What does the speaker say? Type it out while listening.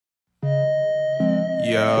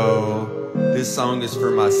Yo, this song is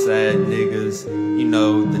for my sad niggas. You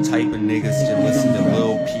know, the type of niggas that listen to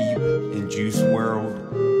Lil Peep and Juice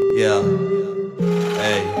WRLD. Yeah.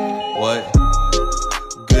 Hey, what?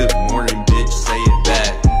 Good morning, bitch, say it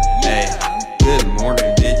back. Hey, good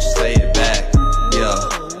morning, bitch, say it back. Yeah,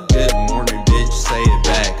 good morning, bitch, say it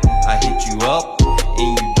back. I hit you up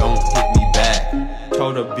and you don't hit me back.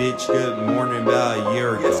 Told a bitch good morning about a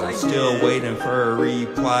year ago. Still waiting for a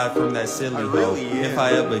reply from that silly hoe. If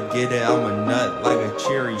I ever get it, I'ma nut like a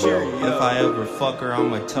Cheerio. If I ever fuck her,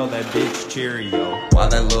 I'ma tell that bitch Cheerio. Why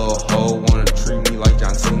that little hoe wanna treat me like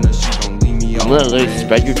John Cena? She gon' leave me on. Literally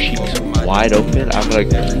spread your cheeks wide open. I'm like,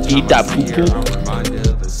 eat that poo-poo.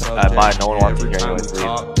 Mine, no one wants to hear you.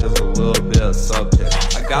 Just a little bit of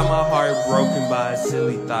subject. I got my heart broken by a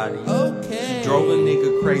silly thotty. She drove a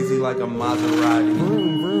nigga crazy like a Maserati.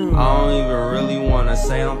 I don't even really wanna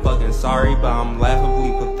say I'm fucking sorry, but I'm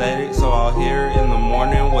laughably pathetic. So I'll hear it in the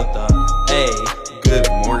morning with a, hey, good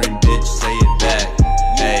morning, bitch, say it back.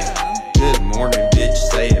 Hey, good morning, bitch,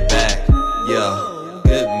 say it back. Yeah,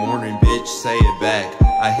 good morning, bitch, say it back.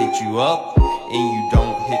 I hit you up and you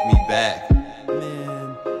don't hit me back.